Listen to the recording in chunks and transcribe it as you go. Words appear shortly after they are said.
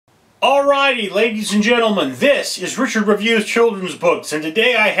Alrighty, ladies and gentlemen, this is Richard Reviews Children's Books, and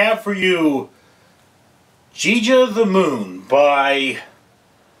today I have for you Gidja the Moon by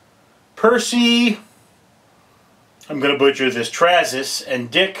Percy, I'm going to butcher this, Trezise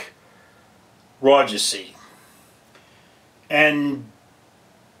and Dick Roughsey. And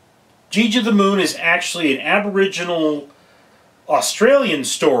Gidja the Moon is actually an Aboriginal Australian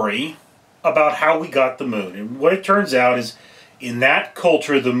story about how we got the moon. And what it turns out is, in that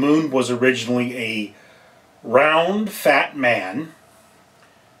culture, the moon was originally a round, fat man.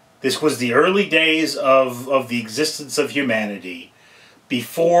 This was the early days of the existence of humanity,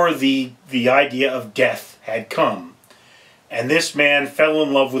 before the idea of death had come. And this man fell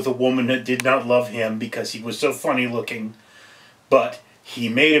in love with a woman that did not love him because he was so funny looking. But he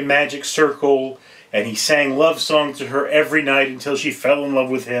made a magic circle, and he sang love songs to her every night until she fell in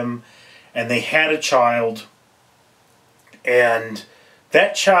love with him, and they had a child. And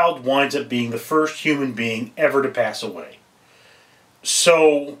that child winds up being the first human being ever to pass away.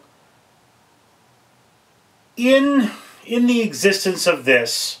 So, in the existence of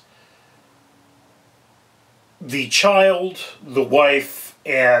this, the child, the wife,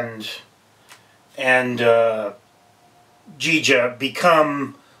 and Gidja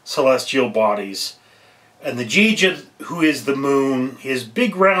become celestial bodies. And the Gidja, who is the moon, his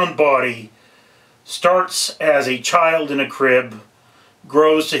big round body, starts as a child in a crib,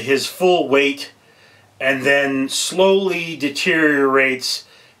 grows to his full weight, and then slowly deteriorates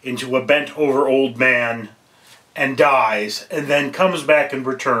into a bent-over old man and dies, and then comes back and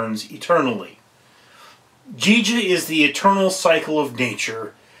returns eternally. Gidja is the eternal cycle of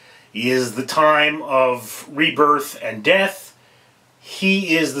nature. He is the time of rebirth and death.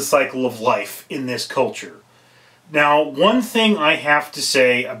 He is the cycle of life in this culture. Now, one thing I have to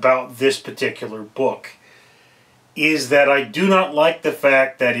say about this particular book is that I do not like the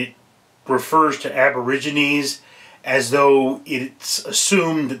fact that it refers to Aborigines as though it's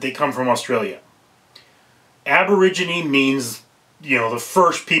assumed that they come from Australia. Aborigine means, you know, the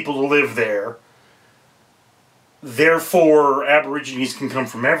first people to live there. Therefore, Aborigines can come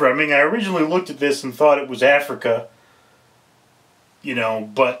from everywhere. I mean, I originally looked at this and thought it was Africa, you know,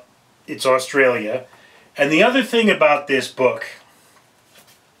 but it's Australia. And the other thing about this book,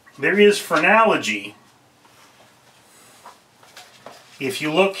 there is phrenology. If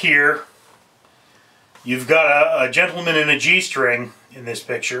you look here, you've got a gentleman in a G-string in this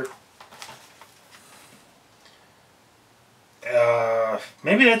picture.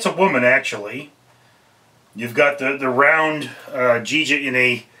 Maybe that's a woman, actually. You've got the round Gidja in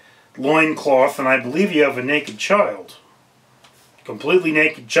a loincloth, and I believe you have a naked child. Completely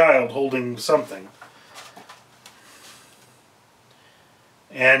naked child holding something.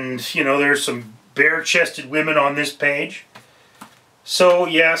 And, you know, there's some bare-chested women on this page. So,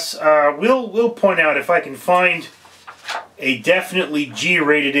 yes, we'll point out if I can find a definitely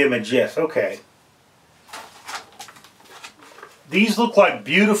G-rated image. Yes, okay. These look like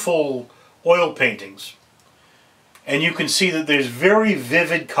beautiful oil paintings. And you can see that there's very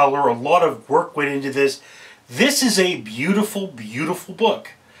vivid color. A lot of work went into this. This is a beautiful, beautiful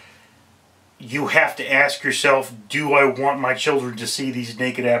book. You have to ask yourself, do I want my children to see these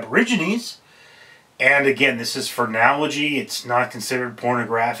naked Aborigines? And again, this is phrenology. It's not considered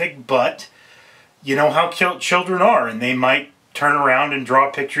pornographic, but you know how children are, and they might turn around and draw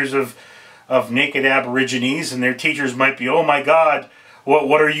pictures of naked Aborigines, and their teachers might be, oh my God,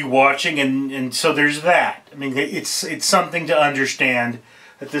 what are you watching? And so there's that. I mean, it's something to understand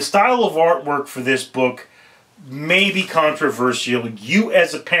that the style of artwork for this book may be controversial. You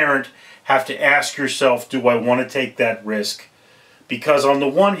as a parent have to ask yourself, do I want to take that risk? Because on the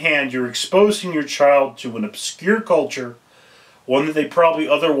one hand, you're exposing your child to an obscure culture, one that they probably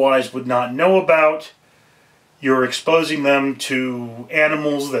otherwise would not know about. You're exposing them to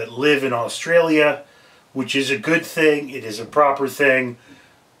animals that live in Australia, which is a good thing. It is a proper thing.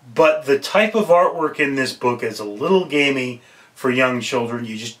 But the type of artwork in this book is a little gamey for young children.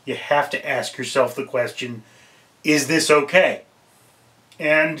 You have to ask yourself the question, is this okay?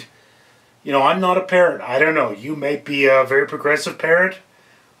 And you know, I'm not a parent. I don't know. You may be a very progressive parent.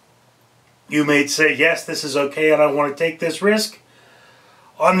 You may say, yes, this is okay and I want to take this risk.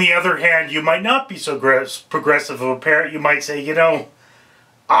 On the other hand, you might not be so progressive of a parent. You might say, you know,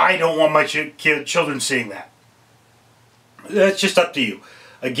 I don't want my children seeing that. That's just up to you.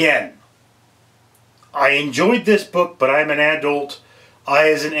 Again, I enjoyed this book, but I'm an adult.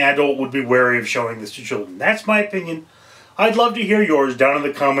 I, as an adult, would be wary of showing this to children. That's my opinion. I'd love to hear yours down in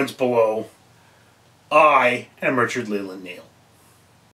the comments below. I am Richard Leland Neal.